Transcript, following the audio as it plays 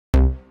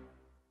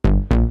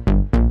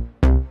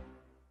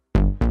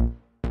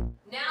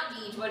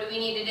Paige, what do we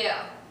need to do?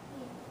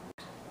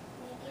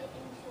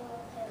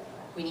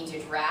 We need to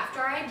draft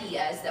our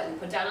ideas that we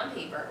put down on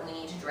paper, and we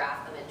need to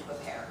draft them into a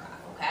paragraph,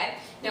 okay?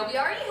 Now, we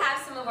already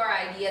have some of our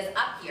ideas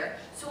up here,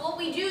 so what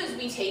we do is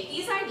we take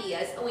these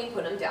ideas and we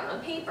put them down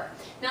on paper.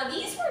 Now,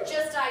 these were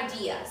just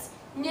ideas.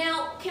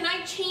 Now, can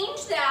I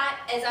change that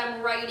as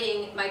I'm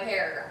writing my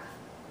paragraph?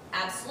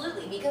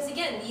 Absolutely, because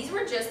again, these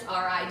were just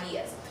our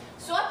ideas.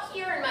 So up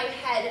here in my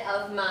head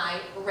of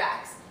my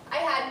Rex, I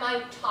had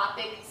my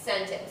topic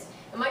sentence.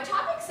 And my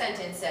topic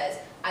sentence says,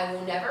 I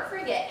will never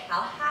forget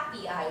how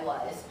happy I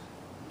was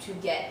to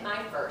get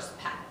my first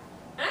pet.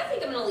 And I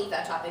think I'm going to leave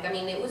that topic. I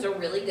mean, it was a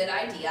really good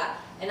idea,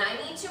 and I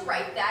need to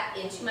write that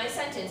into my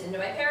sentence, into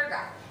my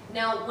paragraph.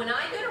 Now, when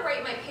I go to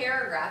write my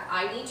paragraph,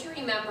 I need to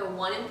remember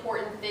one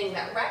important thing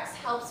that Rex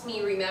helps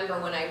me remember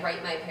when I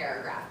write my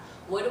paragraph.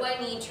 What do I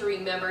need to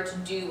remember to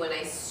do when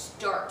I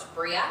start,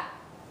 Bria?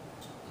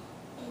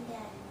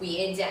 Indent.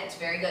 We indent.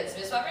 Very good. So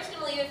Ms. Weber's going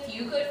to leave a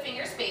few good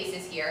finger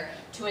spaces here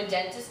to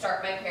indent to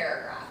start my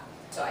paragraph.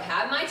 So I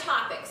have my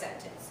topic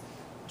sentence,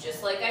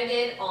 just like I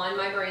did on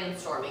my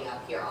brainstorming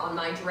up here, on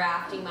my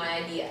drafting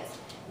my ideas.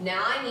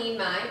 Now I need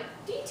my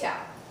detail.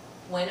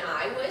 When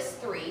I was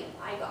 3,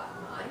 I got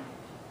my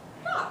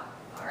dog.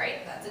 All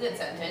right, that's a good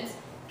sentence.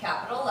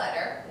 Capital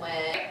letter. When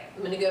I'm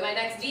going to go to my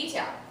next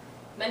detail.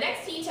 My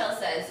next detail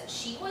says,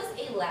 she was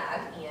a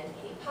lab and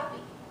a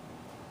puppy.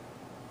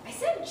 I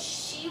said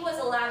she was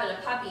a lab and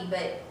a puppy,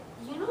 but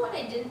you know what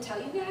I didn't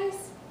tell you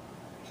guys?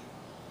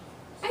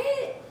 I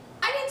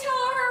didn't tell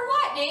her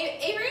what name,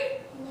 Avery?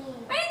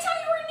 Name. I didn't tell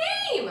you her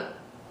name.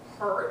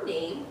 Her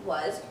name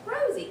was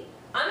Rosie.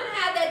 I'm going to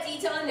add that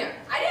detail in there.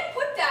 I didn't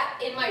put that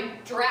in my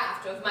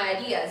draft of my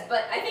ideas,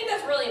 but I think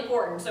that's really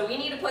important, so we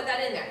need to put that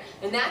in there.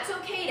 And that's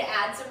okay to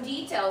add some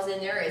details in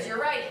there as you're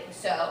writing.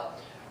 So,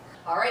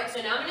 all right,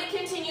 so now I'm going to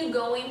continue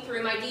going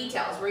through my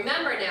details.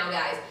 Remember now,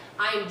 guys,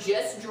 I'm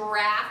just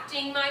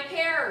drafting my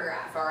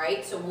paragraph, all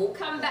right? So we'll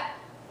come back.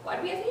 Why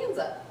do we have hands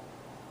up?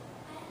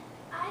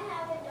 I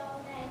have a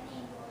dog that I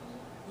named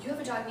Rosie. You have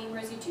a dog named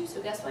Rosie too,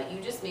 so guess what? You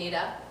just made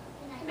a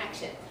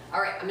connection. All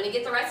right, I'm going to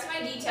get the rest of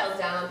my details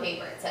down on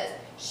paper. It says,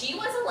 she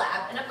was a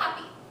lab and a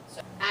puppy.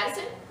 So,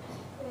 Addison?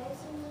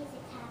 Rosie needs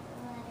a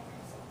capital letter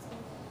because it's a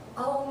name.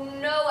 Oh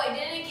no, I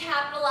didn't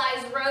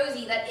capitalize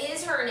Rosie. That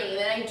is her name,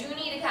 and I do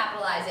need to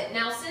capitalize it.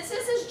 Now, since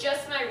this is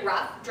just my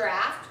rough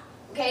draft,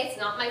 okay, it's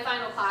not my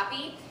final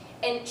copy,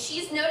 and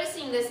she's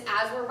noticing this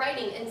as we're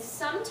writing, and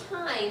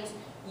sometimes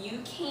you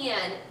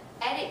can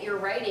edit your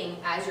writing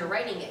as you're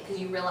writing it because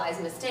you realize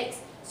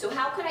mistakes. So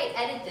how could I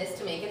edit this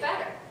to make it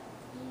better?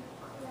 You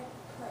could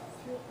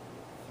put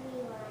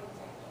three lines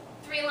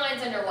under 3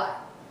 lines under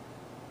what?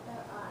 the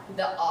R.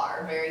 The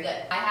R, very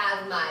good. I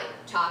have my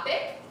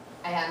topic,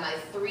 I have my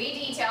 3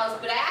 details,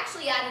 but I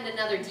actually added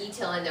another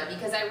detail in there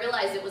because I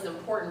realized it was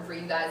important for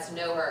you guys to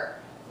know her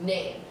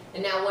name.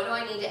 And now what do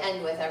I need to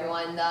end with,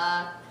 everyone?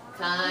 The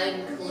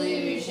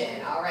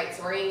conclusion. All right,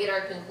 so we're going to get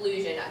our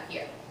conclusion up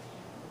here.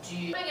 What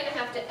am I going to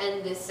have to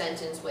end this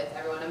sentence with,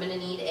 everyone? I'm going to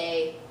need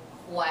a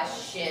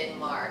question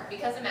mark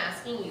because I'm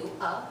asking you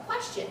a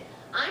question.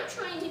 I'm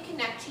trying to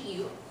connect to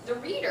you, the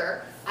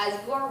reader, as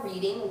you are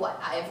reading what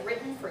I have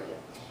written for you.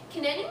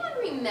 Can anyone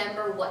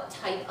remember what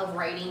type of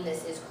writing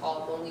this is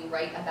called when we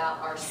write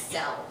about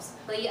ourselves?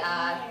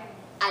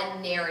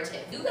 A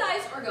narrative. You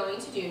guys are going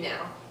to do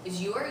now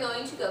is you are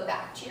going to go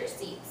back to your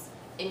seats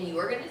and you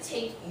are going to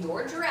take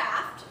your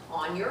draft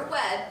on your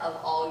web of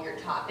all your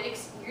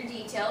topics, your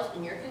details,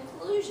 and your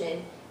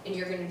conclusion, and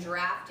you're going to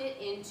draft it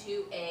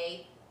into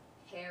a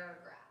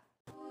paragraph.